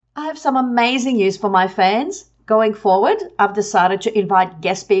I have some amazing news for my fans. Going forward, I've decided to invite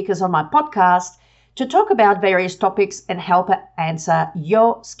guest speakers on my podcast to talk about various topics and help answer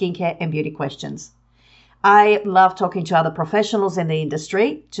your skincare and beauty questions. I love talking to other professionals in the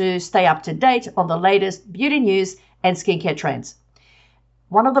industry to stay up to date on the latest beauty news and skincare trends.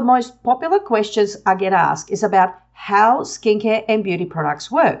 One of the most popular questions I get asked is about how skincare and beauty products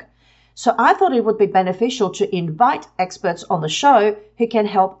work. So I thought it would be beneficial to invite experts on the show who can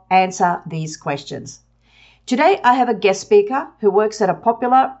help answer these questions. Today, I have a guest speaker who works at a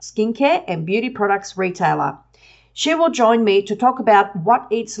popular skincare and beauty products retailer. She will join me to talk about what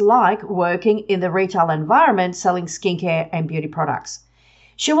it's like working in the retail environment selling skincare and beauty products.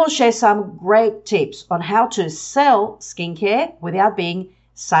 She will share some great tips on how to sell skincare without being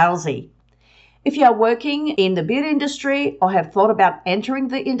salesy. If you are working in the beauty industry or have thought about entering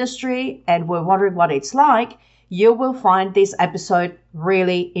the industry and were wondering what it's like, you will find this episode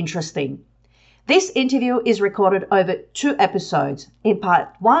really interesting. This interview is recorded over 2 episodes. In part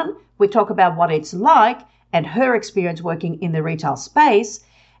 1, we talk about what it's like and her experience working in the retail space.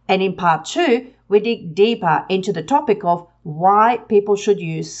 And in part 2, we dig deeper into the topic of why people should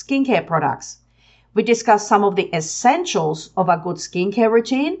use skincare products. We discuss some of the essentials of a good skincare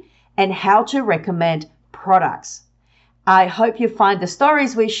routine and how to recommend products. I hope you find the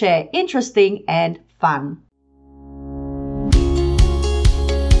stories we share interesting and fun.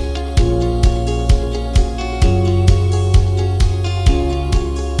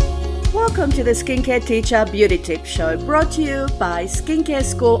 Welcome to the Skincare Teacher Beauty Tips Show, brought to you by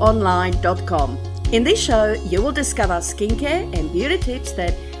SkincareSchoolOnline.com. In this show, you will discover skincare and beauty tips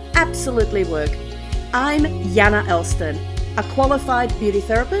that absolutely work. I'm Jana Elston, a qualified beauty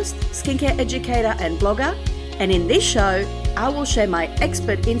therapist, skincare educator and blogger, and in this show, I will share my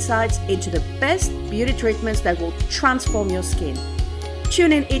expert insights into the best beauty treatments that will transform your skin.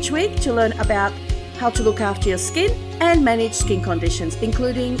 Tune in each week to learn about how to look after your skin and manage skin conditions,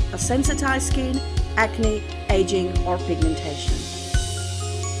 including a sensitized skin, acne, aging, or pigmentation.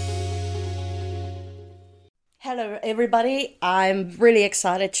 Hello, everybody. I'm really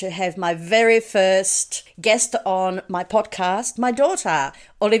excited to have my very first guest on my podcast, my daughter,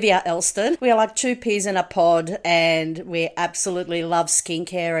 Olivia Elston. We are like 2 peas in a pod, and we absolutely love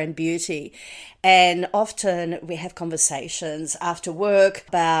skincare and beauty. And often we have conversations after work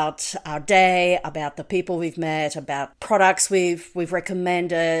about our day, about the people we've met, about products we've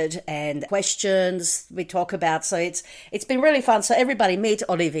recommended, and questions we talk about. So it's been really fun. So everybody meet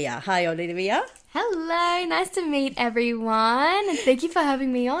Olivia. Hi, Olivia. Hello, nice to meet everyone, and thank you for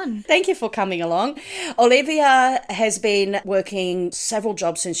having me on. Thank you for coming along. Olivia has been working several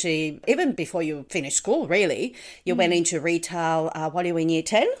jobs since even before you finished school, really. You went into retail, what are you in year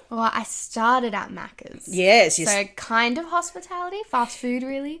 10? Well, I started at Macca's. Yes. So kind of hospitality, fast food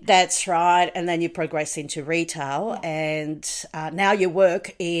really. That's right. And then you progressed into retail, and now you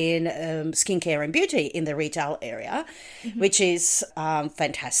work in skincare and beauty in the retail area, which is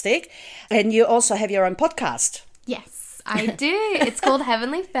fantastic. And you also have your own podcast. Yes, I do. It's called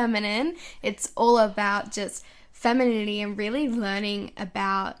Heavenly Feminine. It's all about just femininity and really learning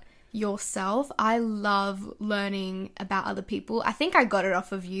about yourself. I love learning about other people. I think I got it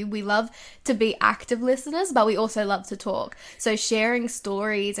off of you. We love to be active listeners, but we also love to talk. So sharing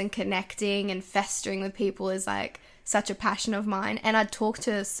stories and connecting and festering with people is like such a passion of mine. And I talk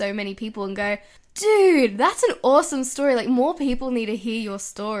to so many people and go, dude, that's an awesome story. Like, more people need to hear your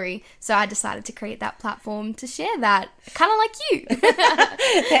story. So I decided to create that platform to share that, kind of like you.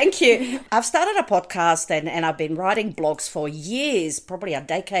 Thank you. I've started a podcast and I've been writing blogs for years, probably a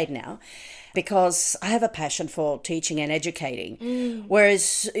decade now, because I have a passion for teaching and educating.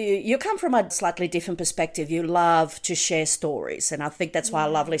 Whereas you come from a slightly different perspective. You love to share stories. And I think that's why I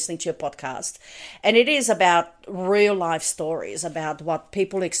love listening to your podcast. And it is about real life stories, about what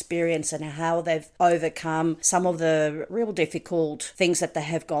people experience and how they've overcome some of the real difficult things that they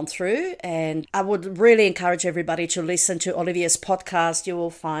have gone through. And I would really encourage everybody to listen to Olivia's podcast. You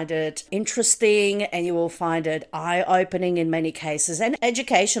will find it interesting and you will find it eye-opening in many cases and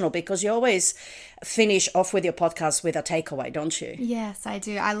educational, because you always finish off with your podcast with a takeaway, don't you? Yes, I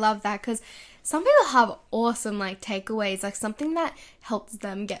do. I love that, because some people have awesome takeaways, like something that helps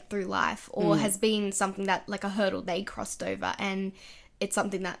them get through life or has been something that like a hurdle they crossed over, and it's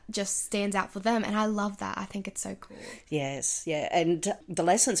something that just stands out for them. And I love that. I think it's so cool. Yes, yeah. And the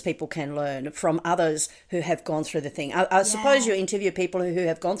lessons people can learn from others who have gone through the thing. I suppose you interview people who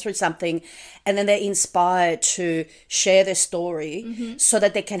have gone through something and then they're inspired to share their story so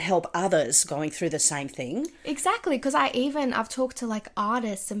that they can help others going through the same thing. Exactly, because I've talked to like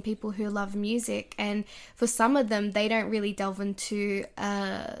artists and people who love music, and for some of them, they don't really delve into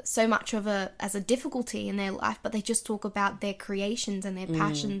so much of as a difficulty in their life, but they just talk about their creations and their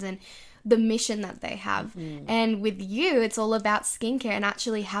passions and the mission that they have. And with you, it's all about skincare and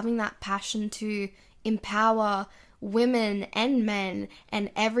actually having that passion to empower women and men and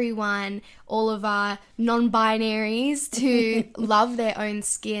everyone, all of our non-binaries, to love their own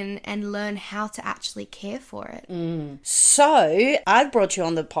skin and learn how to actually care for it. So I brought you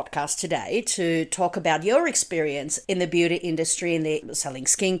on the podcast today to talk about your experience in the beauty industry, in the selling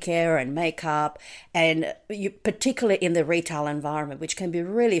skincare and makeup, and particularly in the retail environment, which can be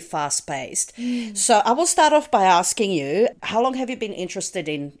really fast-paced. So I will start off by asking you, how long have you been interested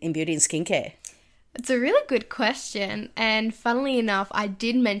in beauty and skincare? It's a really good question, and funnily enough, I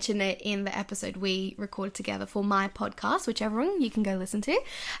did mention it in the episode we recorded together for my podcast, whichever one you can go listen to,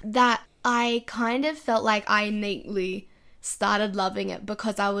 that I kind of felt like I innately started loving it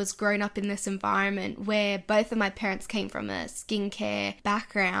because I was grown up in this environment where both of my parents came from a skincare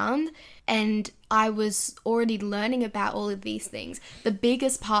background, and I was already learning about all of these things. The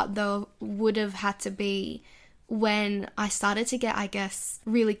biggest part, though, would have had to be when I started to get, I guess,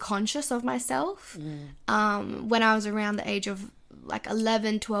 really conscious of myself. When I was around the age of like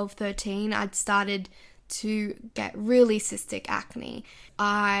 11, 12, 13, I'd started to get really cystic acne.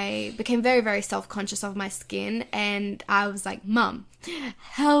 I became very, very self-conscious of my skin, and I was like, Mum,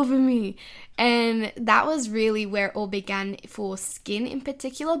 help me. And that was really where it all began for skin in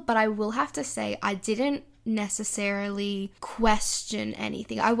particular. But I will have to say, I didn't necessarily question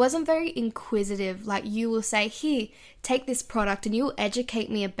anything. I wasn't very inquisitive. Like, you will say, here, take this product, and you'll educate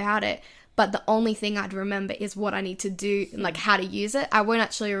me about it, but the only thing I'd remember is what I need to do and like how to use it. I won't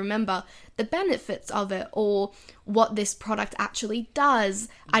actually remember the benefits of it or what this product actually does.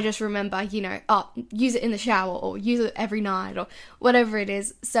 I just remember, use it in the shower or use it every night or whatever it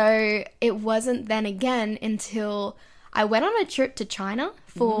is. So it wasn't then again until I went on a trip to China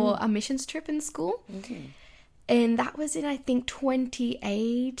for a missions trip in school. And that was in, I think,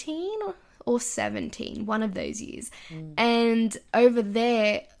 2018 or 17, one of those years. And over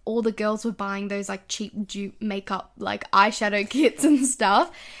there, all the girls were buying those like cheap dupe makeup, like eyeshadow kits and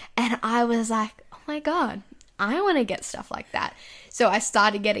stuff. And I was like, oh my God, I want to get stuff like that. So I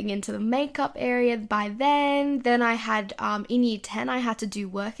started getting into the makeup area by then. Then I had, in year 10, I had to do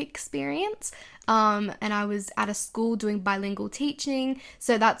work experience. And I was at a school doing bilingual teaching.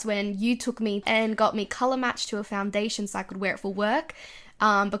 So that's when you took me and got me color matched to a foundation so I could wear it for work.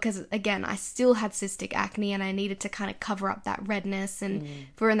 Because again, I still had cystic acne and I needed to kind of cover up that redness, and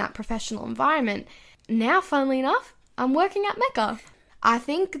we're in that professional environment. Now, funnily enough, I'm working at Mecca. I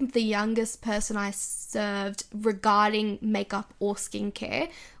think the youngest person I served regarding makeup or skincare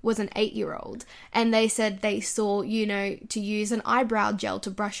was an 8-year-old. And they said they saw, to use an eyebrow gel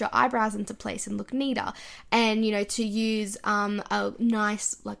to brush your eyebrows into place and look neater. And, to use a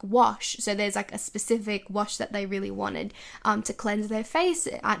nice like wash. So there's like a specific wash that they really wanted to cleanse their face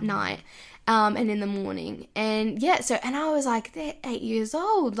at night. And in the morning. And yeah, and I was like, they're 8 years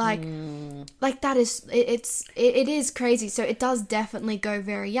old. Like that is, it is crazy. So it does definitely go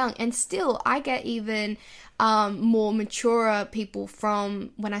very young. And still, I get even more mature people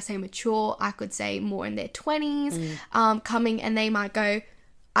from, when I say mature, I could say more in their 20s, coming, and they might go,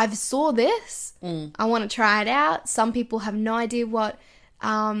 I've saw this. I want to try it out. Some people have no idea what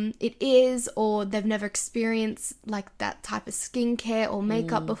it is, or they've never experienced like that type of skincare or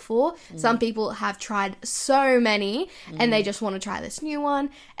makeup before. Some people have tried so many and they just want to try this new one.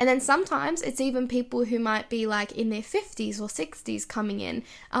 And then sometimes it's even people who might be like in their 50s or 60s coming in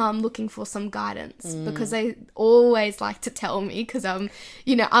looking for some guidance, because they always like to tell me, because I'm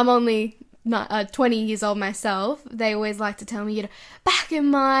only 20 years old myself. They always like to tell me, back in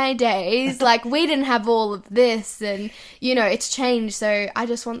my days, like, we didn't have all of this, and it's changed. So I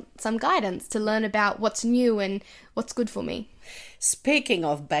just want some guidance to learn about what's new and what's good for me. Speaking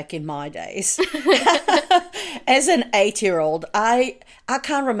of back in my days, as an 8-year-old, I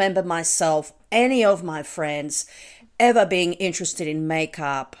can't remember myself, any of my friends, ever being interested in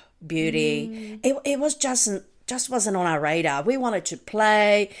makeup, beauty. It was just wasn't on our radar. We wanted to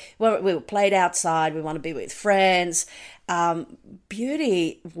play. We played outside. We wanted to be with friends.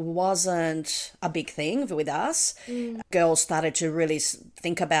 Beauty wasn't a big thing with us. Girls started to really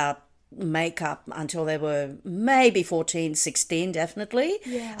think about makeup until they were maybe 14, 16, definitely.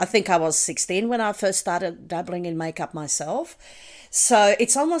 Yeah. I think I was 16 when I first started dabbling in makeup myself. So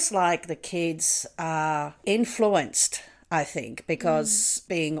it's almost like the kids are influenced, I think, because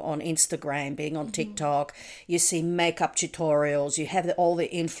being on Instagram, being on TikTok, you see makeup tutorials, you have all the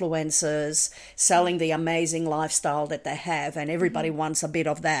influencers selling the amazing lifestyle that they have, and everybody wants a bit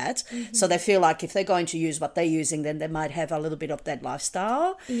of that. So they feel like if they're going to use what they're using, then they might have a little bit of that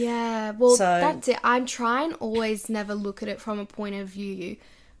lifestyle. Yeah, well, So- that's it. I'm trying always never look at it from a point of view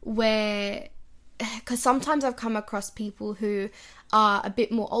where, because sometimes I've come across people who are a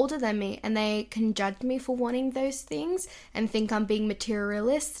bit more older than me and they can judge me for wanting those things and think I'm being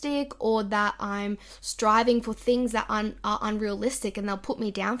materialistic or that I'm striving for things that are unrealistic, and they'll put me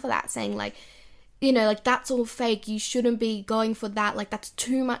down for that, saying like, you know, like, that's all fake, you shouldn't be going for that, like, that's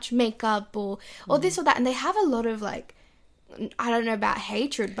too much makeup or this or that. And they have a lot of, like, I don't know about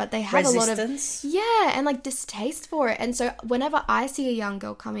hatred, but they have Resistance. a lot of, yeah, and like distaste for it. And so whenever I see a young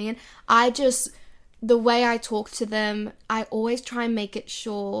girl coming in, the way I talk to them, I always try and make it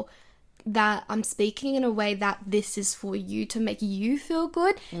sure that I'm speaking in a way that this is for you, to make you feel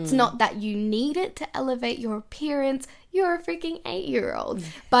good. It's not that you need it to elevate your appearance. You're a freaking 8-year-old.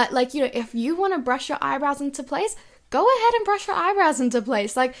 But like, you know, if you want to brush your eyebrows into place, go ahead and brush your eyebrows into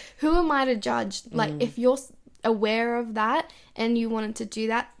place. Like, who am I to judge? Like, if you're aware of that and you wanted to do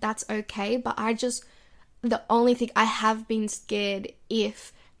that, that's okay. But the only thing, I have been scared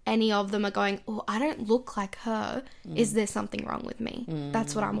if any of them are going, oh, I don't look like her. Is there something wrong with me?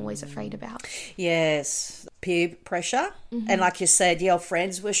 That's what I'm always afraid about. Yes, peer pressure. And like you said, your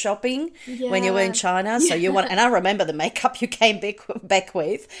friends were shopping when you were in China. So you want, and I remember the makeup you came back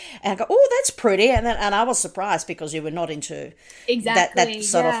with, and I go, oh, that's pretty. And I was surprised because you were not into that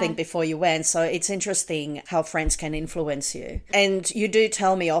sort of thing before you went. So it's interesting how friends can influence you. And you do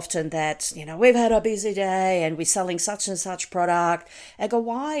tell me often that, you know, we've had a busy day and we're selling such and such product. I go,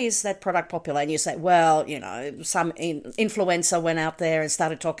 why is that product popular? And you say, well, you know, some influencer went out there and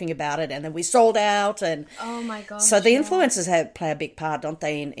started talking about it, and then we sold out. And Oh my gosh. so the influencers play a big part, don't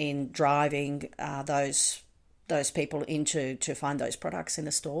they, in driving those people to find those products in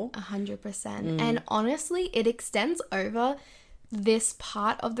the store. 100%. And honestly, it extends over this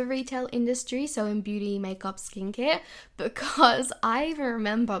part of the retail industry, so in beauty, makeup, skincare, because I even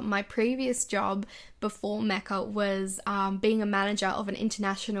remember my previous job before Mecca was being a manager of an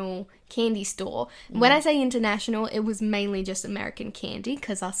international candy store. When I say international, it was mainly just American candy,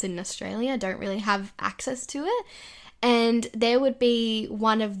 because us in Australia don't really have access to it. And there would be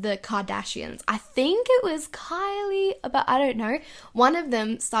one of the Kardashians. I think it was Kylie, but I don't know. One of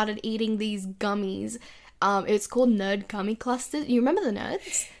them started eating these gummies. It's called Nerd Gummy Clusters. You remember the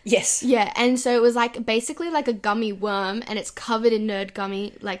nerds? Yes. Yeah, and so it was like basically like a gummy worm, and it's covered in nerd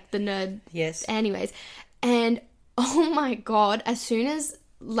gummy, like the nerd. Yes. Anyways, and oh my god, as soon as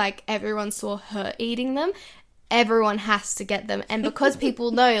like everyone saw her eating them, everyone has to get them. And because people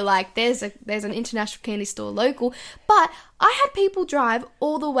know like there's an international candy store local, but I had people drive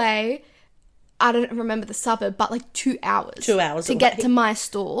all the way, I don't remember the suburb, but like 2 hours. 2 hours to away. get to my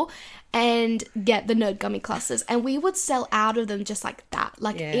store and get the nerd gummy clusters, and we would sell out of them just like that.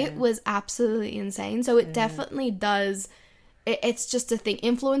 Like it was absolutely insane. So it definitely does. It's just a thing.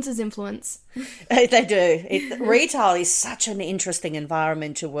 Influencers influence. They do. Retail is such an interesting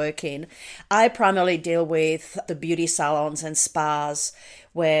environment to work in. I primarily deal with the beauty salons and spas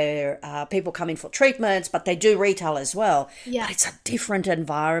where people come in for treatments, but they do retail as well. Yeah. But it's a different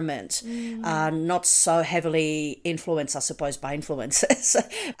environment, not so heavily influenced, I suppose, by influencers.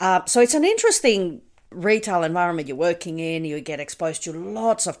 So it's an interesting retail environment you're working in. You get exposed to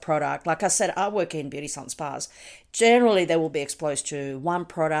lots of product. Like I said, I work in beauty salon spas. Generally, they will be exposed to one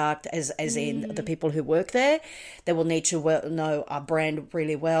product, as in the people who work there. They will need to know a brand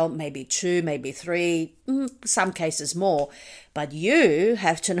really well, maybe 2, maybe 3, some cases more. But you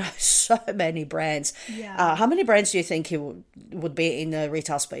have to know so many brands. Yeah. How many brands do you think you would be in the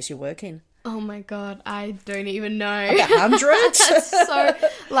retail space you work in? Oh my god, I don't even know. Like 100? So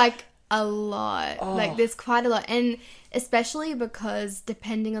like a lot. Like there's quite a lot, and especially because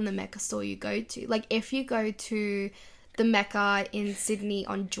depending on the Mecca store you go to, like if you go to the Mecca in Sydney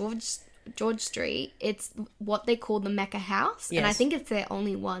on George Street, it's what they call the Mecca House, and I think it's their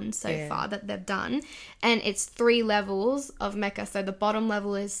only one so far that they've done, and it's 3 levels of Mecca. So the bottom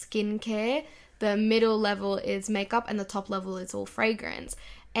level is skincare, the middle level is makeup, and the top level is all fragrance.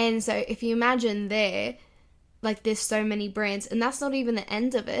 And so if you imagine there, like there's so many brands, and that's not even the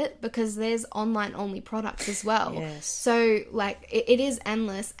end of it, because there's online only products as well. Yes. So like it is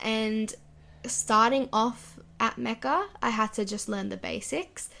endless. And starting off at Mecca, I had to just learn the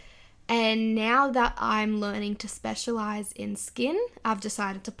basics, And now that I'm learning to specialize in skin, I've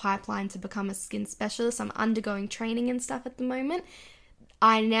decided to pipeline to become a skin specialist. I'm undergoing training and stuff at the moment.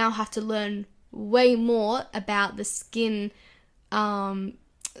 I now have to learn way more about the skin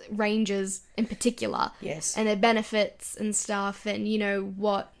ranges in particular. Yes. And their benefits and stuff, and, you know,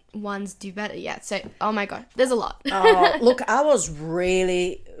 what ones do better. Yeah, so, oh my God, there's a lot. Look, I was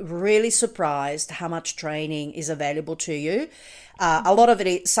really, really surprised how much training is available to you. A lot of it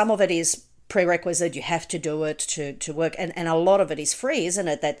is, some of it is prerequisite, you have to do it to work, and a lot of it is free, isn't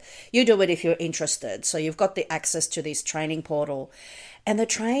it, that you do it if you're interested. So you've got the access to this training portal. And the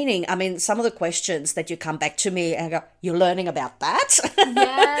training, I mean, some of the questions that you come back to me and go, you're learning about that?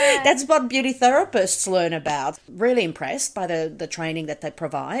 Yeah. That's what beauty therapists learn about. Really impressed by the training that they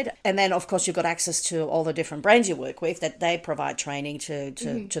provide. And then, of course, you've got access to all the different brands you work with, that they provide training to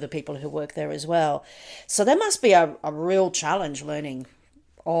the people who work there as well. So there must be a real challenge learning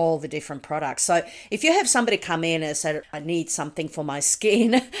all the different products. So if you have somebody come in and say, I need something for my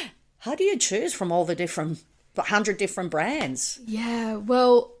skin, how do you choose from all the different 100 different brands? Yeah,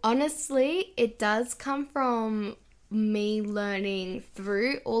 well, honestly, it does come from me learning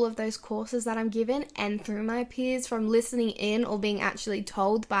through all of those courses that I'm given and through my peers, from listening in or being actually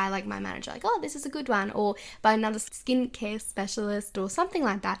told by like my manager, like, oh, this is a good one, or by another skincare specialist or something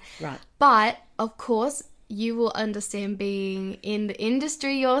like that. Right. But of course, you will understand, being in the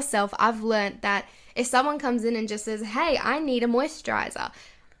industry yourself, I've learned that if someone comes in and just says, hey, I need a moisturizer,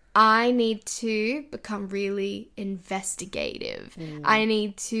 I need to become really investigative. I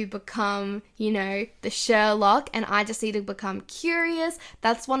need to become, you know, the Sherlock, and I just need to become curious.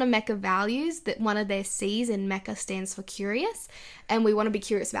 That's one of Mecca values, that one of their C's in Mecca stands for curious, and we want to be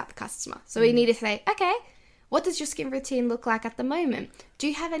curious about the customer. So we need to say, okay, what does your skin routine look like at the moment? Do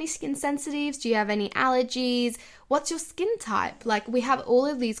you have any skin sensitives? Do you have any allergies? What's your skin type? Like, we have all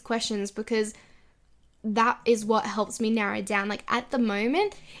of these questions because that is what helps me narrow down. Like, at the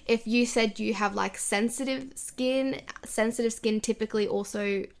moment, if you said you have like sensitive skin typically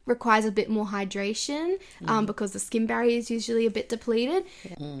also requires a bit more hydration, because the skin barrier is usually a bit depleted.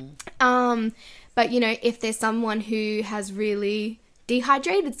 But you know, if there's someone who has really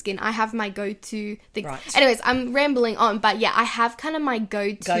dehydrated skin, I have my go-to things. Right. Anyways, I'm rambling on, but yeah, I have kind of my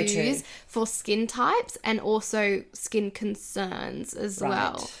go-tos for skin types and also skin concerns as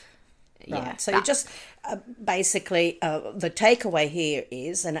well. Right. Yeah, so you just basically, the takeaway here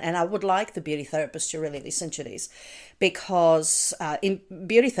is, and I would like the beauty therapists to really listen to this, because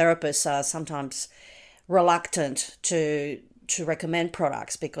beauty therapists are sometimes reluctant to recommend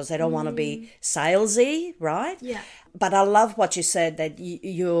products because they don't want to be salesy, right? Yeah. But I love what you said, that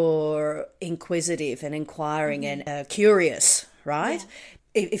you're inquisitive and inquiring and curious, right? Yeah.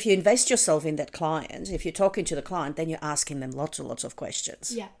 If you invest yourself in that client, if you're talking to the client, then you're asking them lots and lots of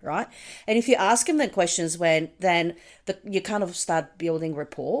questions, right? And if you ask them the questions, you kind of start building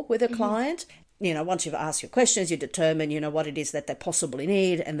rapport with a client. You know, once you've asked your questions, you determine, you know, what it is that they possibly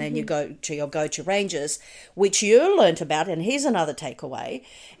need, and then you go to your go-to ranges, which you learnt about. And here's another takeaway,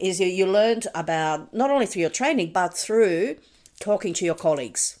 is you learned about, not only through your training, but through talking to your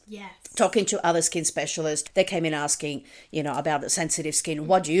colleagues. Yes. Talking to other skin specialists. They came in asking, you know, about the sensitive skin.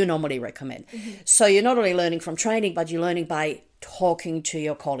 What do you normally recommend? So you're not only learning from training, but you're learning by talking to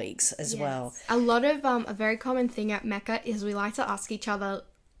your colleagues as well. A lot of, a very common thing at Mecca is we like to ask each other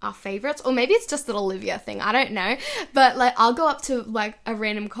our favorites, or maybe it's just an Olivia thing, I don't know, but like I'll go up to like a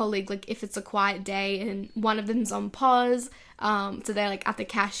random colleague, like if it's a quiet day and one of them's on pause, so they're like at the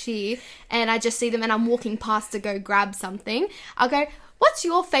cashier, and I just see them and I'm walking past to go grab something, I'll go, what's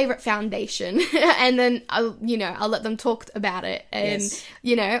your favorite foundation? And then I'll let them talk about it, and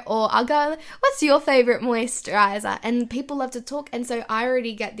you know, or I'll go, what's your favorite moisturizer? And people love to talk, and so I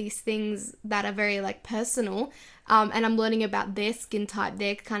already get these things that are very like personal, and I'm learning about their skin type,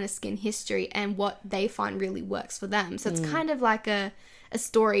 their kind of skin history, and what they find really works for them. So it's kind of like a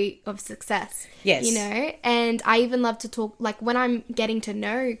story of success. Yes. You know, and I even love to talk, like when I'm getting to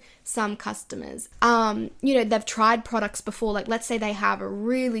know some customers, you know, they've tried products before, like let's say they have a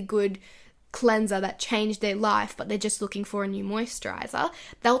really good cleanser that changed their life, but they're just looking for a new moisturizer.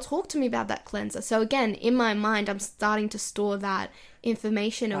 They'll talk to me about that cleanser. So again, in my mind, I'm starting to store that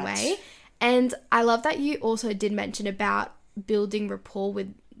information away. And I love that you also did mention about building rapport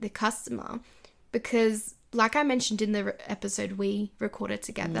with the customer, because like I mentioned in the episode we recorded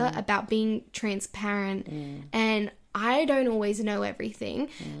together about being transparent, and I don't always know everything.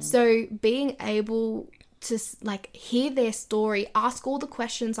 So being able to like hear their story, ask all the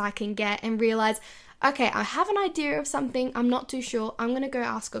questions I can get, and realize, okay, I have an idea of something, I'm not too sure, I'm going to go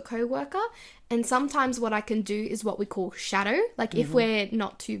ask a coworker And sometimes what I can do is what we call shadow. Like if we're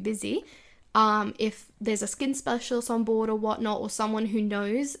not too busy, if there's a skin specialist on board or whatnot, or someone who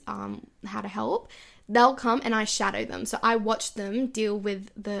knows how to help, they'll come and I shadow them. So I watch them deal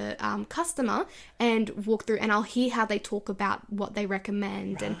with the customer and walk through, and I'll hear how they talk about what they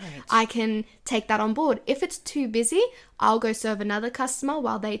recommend. And I can take that on board. If it's too busy, I'll go serve another customer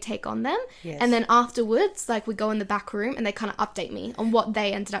while they take on them. And then afterwards, like we go in the back room and they kind of update me on what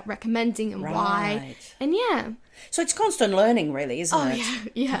they ended up recommending and why. And yeah. So it's constant learning, really, isn't it? Oh,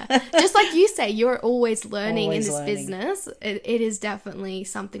 yeah. Just like you say, you're always learning in this business. It is definitely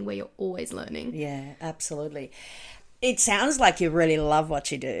something where you're always learning. Yeah, absolutely. It sounds like you really love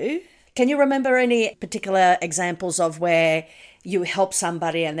what you do. Can you remember any particular examples of where you helped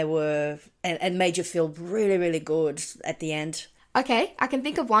somebody and they were and made you feel really, really good at the end? Okay, I can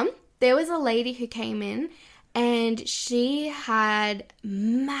think of one. There was a lady who came in and she had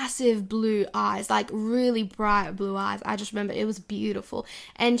massive blue eyes, like really bright blue eyes. I just remember it was beautiful.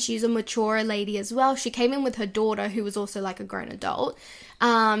 And she's a mature lady as well. She came in with her daughter, who was also like a grown adult.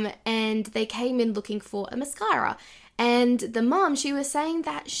 And they came in looking for a mascara. And the mom, she was saying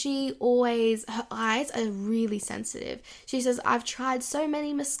that her eyes are really sensitive. She says, I've tried so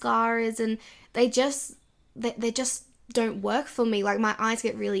many mascaras and they just don't work for me. Like my eyes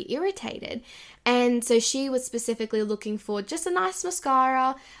get really irritated. And so she was specifically looking for just a nice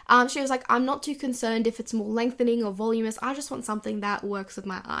mascara. She was like, I'm not too concerned if it's more lengthening or voluminous. I just want something that works with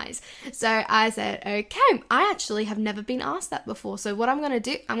my eyes. So I said, okay, I actually have never been asked that before. So what I'm going to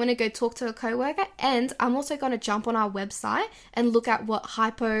do, I'm going to go talk to a coworker, and I'm also going to jump on our website and look at what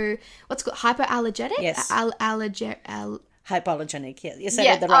hypoallergenic? Yes. Hypoallergenic, yeah. You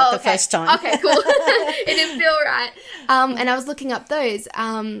said it the first time. Okay, cool. It didn't feel right. And I was looking up those,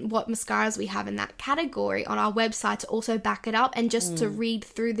 what mascaras we have in that category on our website to also back it up and just to read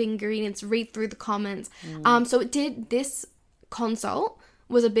through the ingredients, read through the comments. So this consult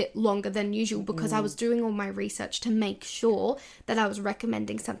was a bit longer than usual because I was doing all my research to make sure that I was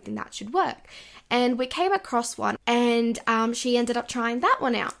recommending something that should work. And we came across one, and she ended up trying that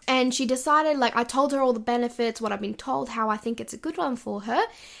one out. And she decided, like, I told her all the benefits, what I've been told, how I think it's a good one for her.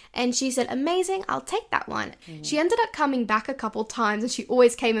 And she said, amazing, I'll take that one. She ended up coming back a couple times, and she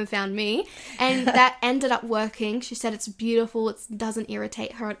always came and found me. And that ended up working. She said it's beautiful, it doesn't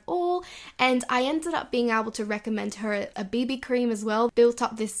irritate her at all. And I ended up being able to recommend her a BB cream as well. Built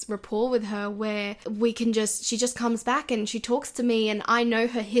up this rapport with her where she just comes back and she talks to me, and I know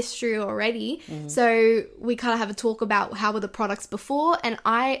her history already. So we kind of have a talk about how were the products before. And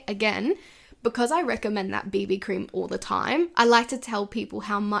because I recommend that BB cream all the time, I like to tell people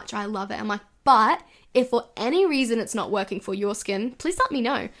how much I love it. I'm like, but if for any reason it's not working for your skin, please let me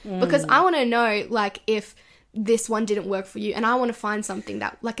know. Because I want to know, like, if this one didn't work for you, and I want to find something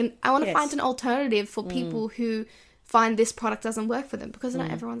that, I want to find an alternative for people who find this product doesn't work for them, because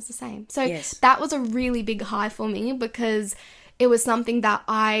not everyone's the same. So that was a really big high for me, because it was something that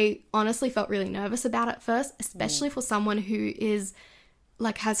I honestly felt really nervous about at first, especially for someone who is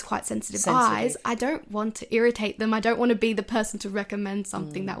has quite sensitive eyes. I don't want to irritate them. I don't want to be the person to recommend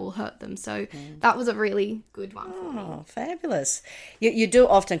something that will hurt them. So that was a really good one for me. Oh, fabulous. You do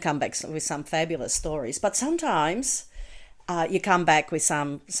often come back with some fabulous stories, but sometimes you come back with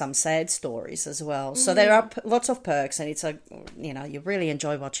some sad stories as well. So there are lots of perks, and it's you really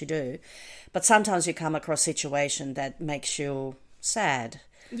enjoy what you do. But sometimes you come across a situation that makes you sad.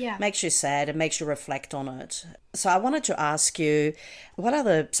 Yeah. Makes you sad and makes you reflect on it. So I wanted to ask you, what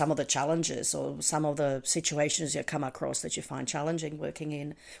are some of the challenges or some of the situations you come across that you find challenging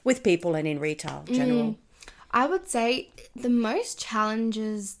working with people and in retail in general? I would say the most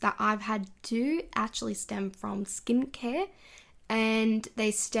challenges that I've had do actually stem from skincare, and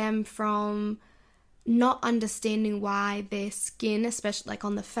they stem from not understanding why their skin, especially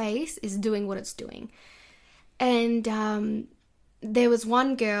on the face, is doing what it's doing. And there was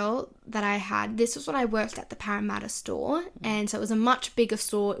one girl that I had. This was when I worked at the Parramatta store, and so it was a much bigger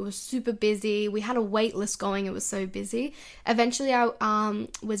store. It was super busy. We had a wait list going. It was so busy. Eventually, I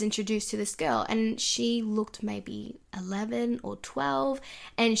was introduced to this girl, and she looked maybe 11 or 12,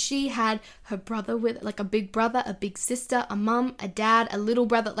 and she had her brother with, a big brother, a big sister, a mum, a dad, a little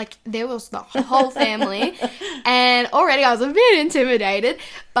brother. There was the whole family. And already I was a bit intimidated,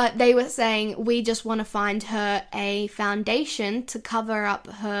 but they were saying, we just want to find her a foundation to cover up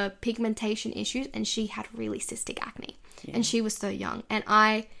her pigmentation issues, and she had really cystic acne, and she was so young. And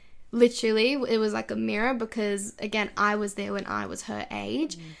I literally, it was like a mirror, because again, I was there when I was her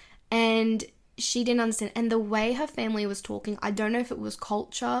age, and she didn't understand. And the way her family was talking, I don't know if it was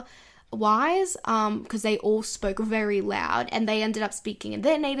culture wise, because they all spoke very loud, and they ended up speaking in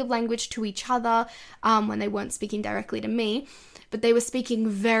their native language to each other when they weren't speaking directly to me, but they were speaking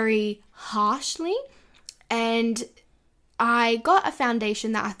very harshly. And I got a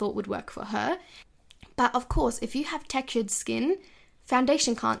foundation that I thought would work for her. But of course, if you have textured skin,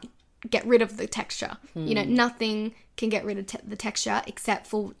 foundation can't get rid of the texture. You know, nothing can get rid of the texture except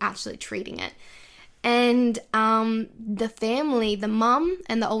for actually treating it. And the family, the mum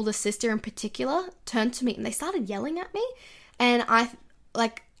and the older sister in particular, turned to me and they started yelling at me. And I,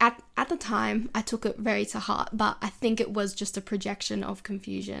 like, at the time, I took it very to heart, but I think it was just a projection of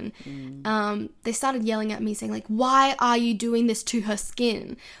confusion. They started yelling at me saying, like, why are you doing this to her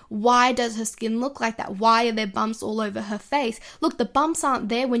skin? Why does her skin look like that? Why are there bumps all over her face? Look, the bumps aren't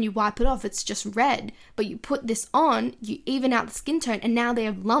there when you wipe it off. It's just red. But you put this on, you even out the skin tone, and now they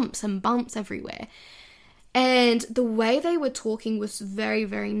have lumps and bumps everywhere. And the way they were talking was very,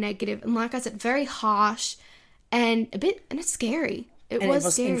 very negative. And like I said, very harsh and it's scary. It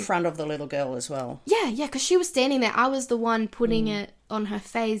was scary. In front of the little girl as well. Yeah, because she was standing there. I was the one putting it on her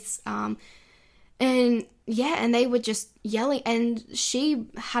face. And they were just yelling. And she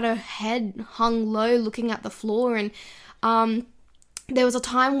had her head hung low looking at the floor. And there was a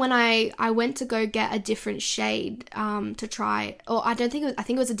time when I went to go get a different shade to try. Or I think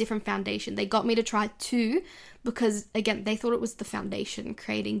it was a different foundation. They got me to try 2 because, again, they thought it was the foundation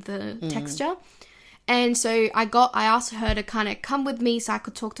creating the texture. And so I asked her to kind of come with me so I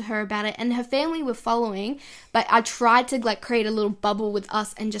could talk to her about it. And her family were following, but I tried to like create a little bubble with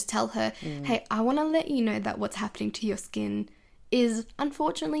us and just tell her, hey, I want to let you know that what's happening to your skin is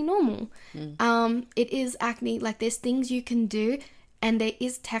unfortunately normal. It is acne. Like, there's things you can do, and there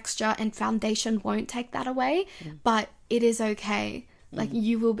is texture, and foundation won't take that away, but it is okay. Like,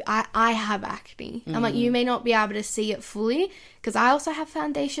 you will be, I have acne. I'm like, you may not be able to see it fully because I also have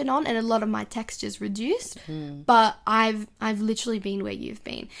foundation on and a lot of my texture's reduced, but I've literally been where you've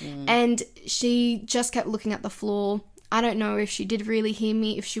been. And she just kept looking at the floor. I don't know if she did really hear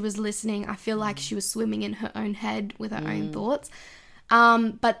me, if she was listening. I feel like she was swimming in her own head with her own thoughts.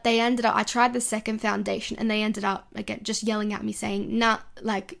 But they ended up, I tried the second foundation and they ended up, again, just yelling at me saying, nah,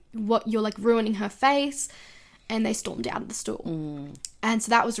 like, what, you're like ruining her face. And they stormed out of the store. And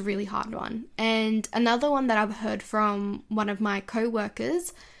so that was a really hard one. And another one that I've heard from one of my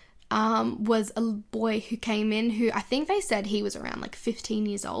co-workers was a boy who came in who I think they said he was around like 15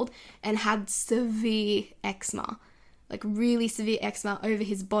 years old and had severe eczema. Like really severe eczema over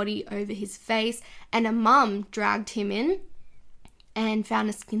his body, over his face. And a mum dragged him in and found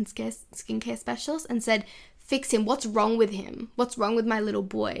a skincare specialist and said, fix him. What's wrong with him? What's wrong with my little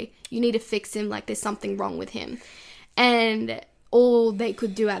boy? You need to fix him. Like, there's something wrong with him. And all they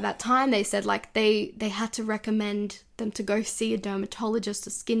could do at that time, they said, like, they had to recommend them to go see a dermatologist, a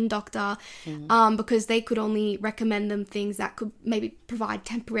skin doctor, because they could only recommend them things that could maybe provide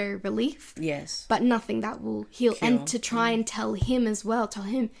temporary relief. Yes. But nothing that will heal. And to try and tell him as well,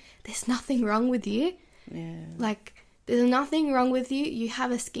 there's nothing wrong with you. Yeah. Like, there's nothing wrong with you. You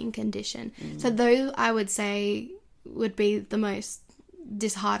have a skin condition. So those, I would say, would be the most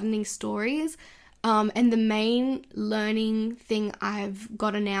disheartening stories. And the main learning thing I've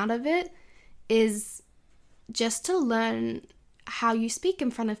gotten out of it is just to learn how you speak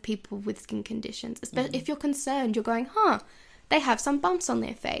in front of people with skin conditions. Especially if you're concerned, you're going, they have some bumps on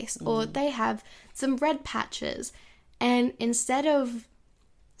their face or they have some red patches. And instead of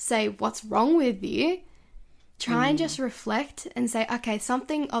say, what's wrong with you? Try and just reflect and say, okay,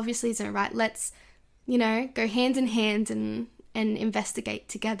 something obviously isn't right. Let's, go hand in hand and investigate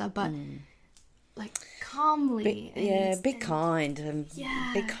together, but like calmly. Be kind and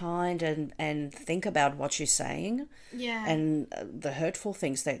think about what you're saying. Yeah. And the hurtful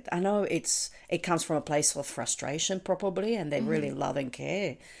things that I know it comes from a place of frustration probably, and they really love and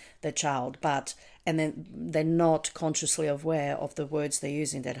care the child, and then they're not consciously aware of the words they're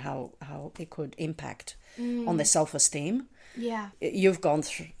using, that how it could impact on their self-esteem. Yeah. You've gone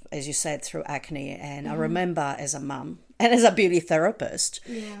through, as you said, through acne, and I remember as a mum and as a beauty therapist,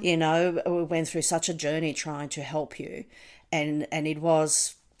 we went through such a journey trying to help you, and it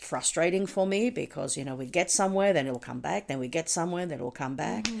was frustrating for me because, we get somewhere, then it'll come back, then we get somewhere, then it'll come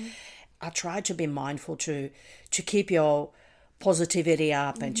back. I tried to be mindful to keep your positivity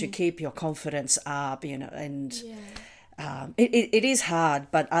up and to keep your confidence up, and it is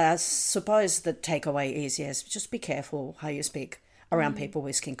hard, but I suppose the takeaway is, just be careful how you speak around people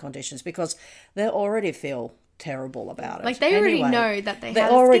with skin conditions, because they already feel terrible about it. Like they already Anyway, know that they they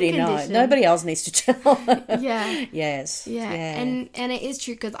have already a skin know. condition. Nobody else needs to tell. Yeah. Yes. Yeah. Yeah. And it is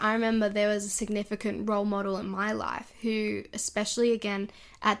true, because I remember there was a significant role model in my life who, especially again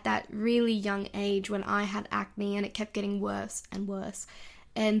at that really young age when I had acne and it kept getting worse and worse,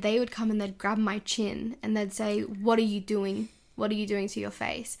 and they would come and they'd grab my chin and they'd say, "What are you doing? What are you doing to your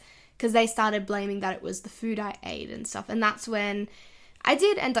face?" Because they started blaming that it was the food I ate and stuff. And that's when I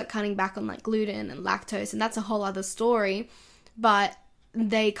did end up cutting back on like gluten and lactose, and that's a whole other story. But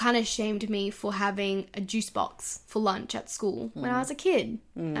they kind of shamed me for having a juice box for lunch at school when I was a kid.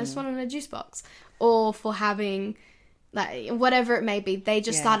 I just wanted a juice box. Or for having, like, whatever it may be. They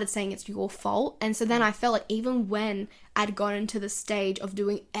just started saying it's your fault. And so then I felt like even when I'd gotten to the stage of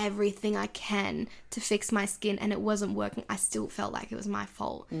doing everything I can to fix my skin and it wasn't working, I still felt like it was my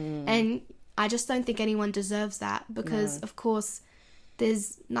fault. And I just don't think anyone deserves that, because of course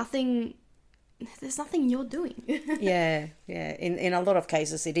there's nothing you're doing. Yeah. In a lot of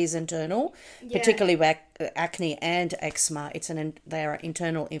cases, it is internal, particularly with acne and eczema. They are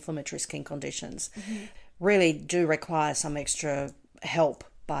internal inflammatory skin conditions. Really do require some extra help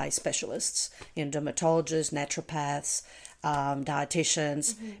by specialists, dermatologists, naturopaths,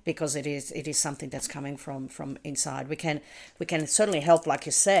 dietitians, because it is something that's coming from inside. We can certainly help, like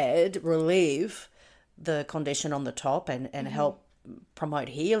you said, relieve the condition on the top and help promote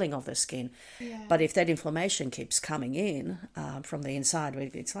healing of the skin. But if that inflammation keeps coming in from the inside,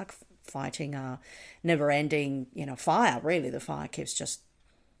 it's like fighting a never-ending fire. Really, the fire keeps just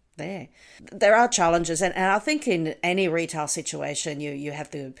there are challenges, and I think in any retail situation you have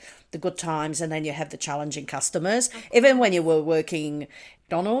the good times, and then you have the challenging customers. Even when you were working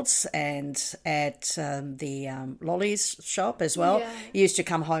McDonald's and at the Lollies shop as well, you used to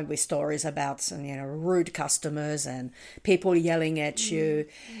come home with stories about rude customers and people yelling at you,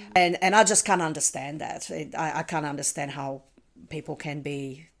 and I just can't understand that. I can't understand how people can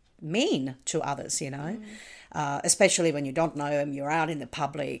be mean to others, especially when you don't know them, you're out in the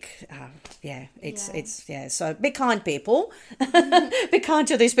public. So be kind, people. Be kind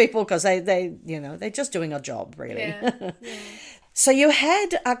to these people, because they're just doing a job, really. So you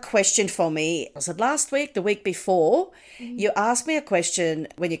had a question for me. Was it last week, the week before? You asked me a question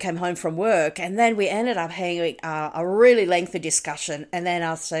when you came home from work, and then we ended up having a really lengthy discussion, and then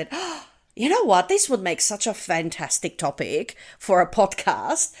I said, you know what, this would make such a fantastic topic for a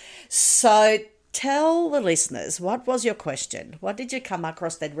podcast. So tell the listeners, what was your question? What did you come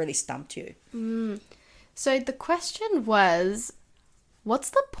across that really stumped you? So the question was, what's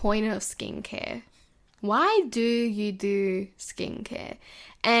the point of skincare? Why do you do skincare?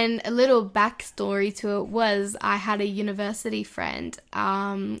 And a little backstory to it was, I had a university friend.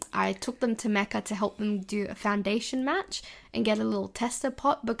 I took them to Mecca to help them do a foundation match and get a little tester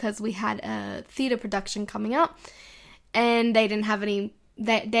pot, because we had a theatre production coming up and they didn't have any.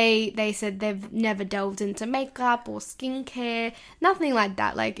 They said they've never delved into makeup or skincare, nothing like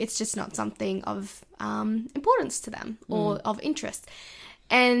that. Like, it's just not something of importance to them or of interest.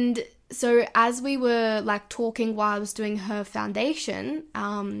 And so as we were like talking while I was doing her foundation,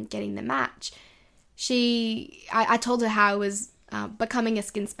 getting the match, I told her how I was becoming a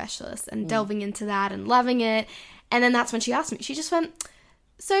skin specialist and delving into that and loving it. And then that's when she asked me, she just went,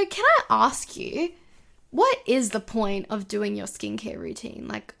 "So can I ask you, what is the point of doing your skincare routine?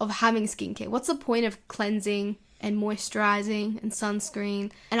 Like, of having skincare? What's the point of cleansing and moisturizing and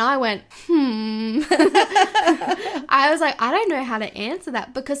sunscreen?" And I went, I was like, I don't know how to answer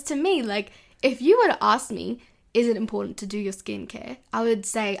that, because to me, like, if you were to ask me, is it important to do your skincare? I would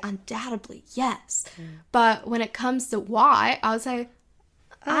say undoubtedly yes. But when it comes to why, I would say,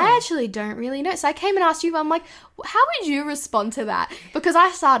 I actually don't really know. So I came and asked you, I'm like, how would you respond to that? Because I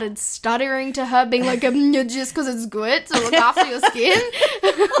started stuttering to her, being like, just because it's good to look after your skin.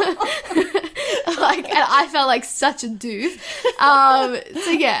 And I felt like such a doof. So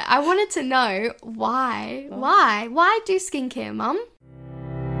yeah, I wanted to know why do skincare, Mum?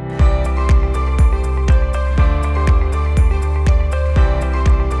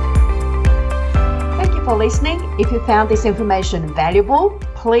 Thank you for listening. If you found this information valuable,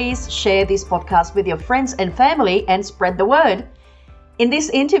 please share this podcast with your friends and family and spread the word. In this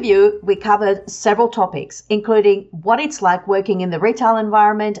interview, we covered several topics, including what it's like working in the retail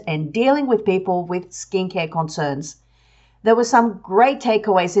environment and dealing with people with skincare concerns. There were some great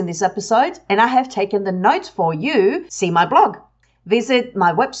takeaways in this episode, and I have taken the notes for you. See my blog. Visit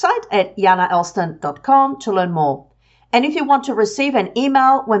my website at janaelston.com to learn more. And if you want to receive an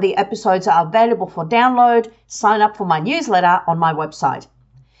email when the episodes are available for download, sign up for my newsletter on my website.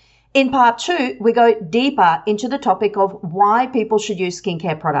 In part 2, we go deeper into the topic of why people should use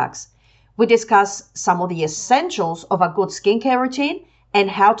skincare products. We discuss some of the essentials of a good skincare routine and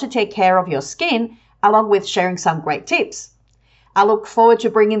how to take care of your skin, along with sharing some great tips. I look forward to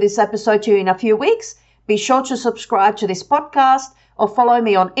bringing this episode to you in a few weeks. Be sure to subscribe to this podcast or follow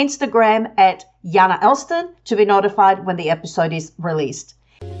me on Instagram at Jana Elston to be notified when the episode is released.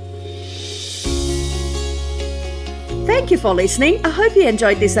 Thank you for listening. I hope you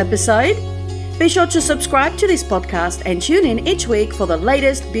enjoyed this episode. Be sure to subscribe to this podcast and tune in each week for the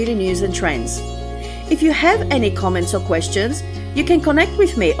latest beauty news and trends. If you have any comments or questions, you can connect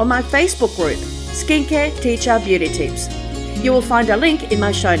with me on my Facebook group, Skincare Teacher Beauty Tips. You will find a link in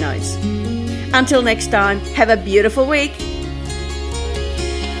my show notes. Until next time, have a beautiful week.